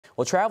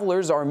Well,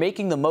 travelers are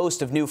making the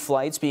most of new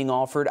flights being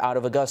offered out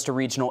of Augusta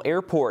Regional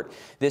Airport.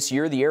 This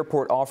year, the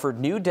airport offered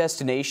new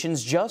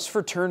destinations just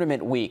for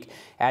tournament week,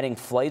 adding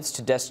flights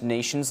to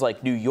destinations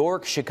like New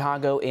York,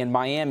 Chicago, and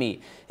Miami.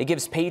 It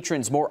gives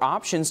patrons more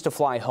options to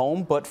fly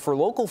home, but for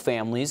local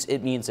families,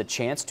 it means a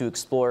chance to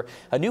explore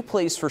a new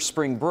place for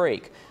spring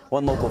break.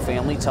 One local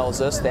family tells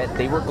us that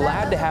they were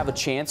glad to have a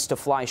chance to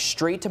fly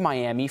straight to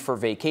Miami for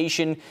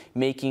vacation,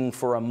 making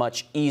for a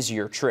much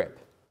easier trip.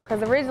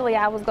 Because originally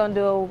I was going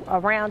to do a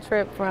round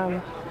trip from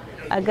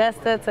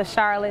Augusta to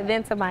Charlotte,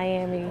 then to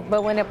Miami.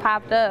 But when it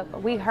popped up,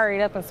 we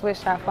hurried up and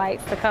switched our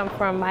flights to come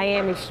from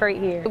Miami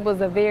straight here. It was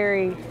a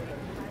very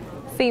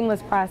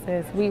seamless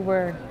process. We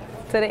were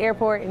to the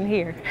airport and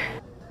here.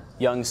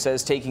 Young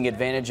says taking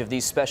advantage of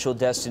these special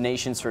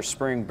destinations for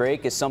spring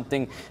break is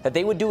something that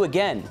they would do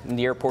again. And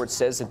the airport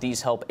says that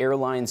these help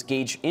airlines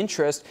gauge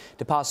interest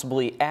to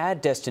possibly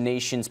add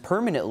destinations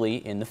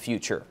permanently in the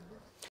future.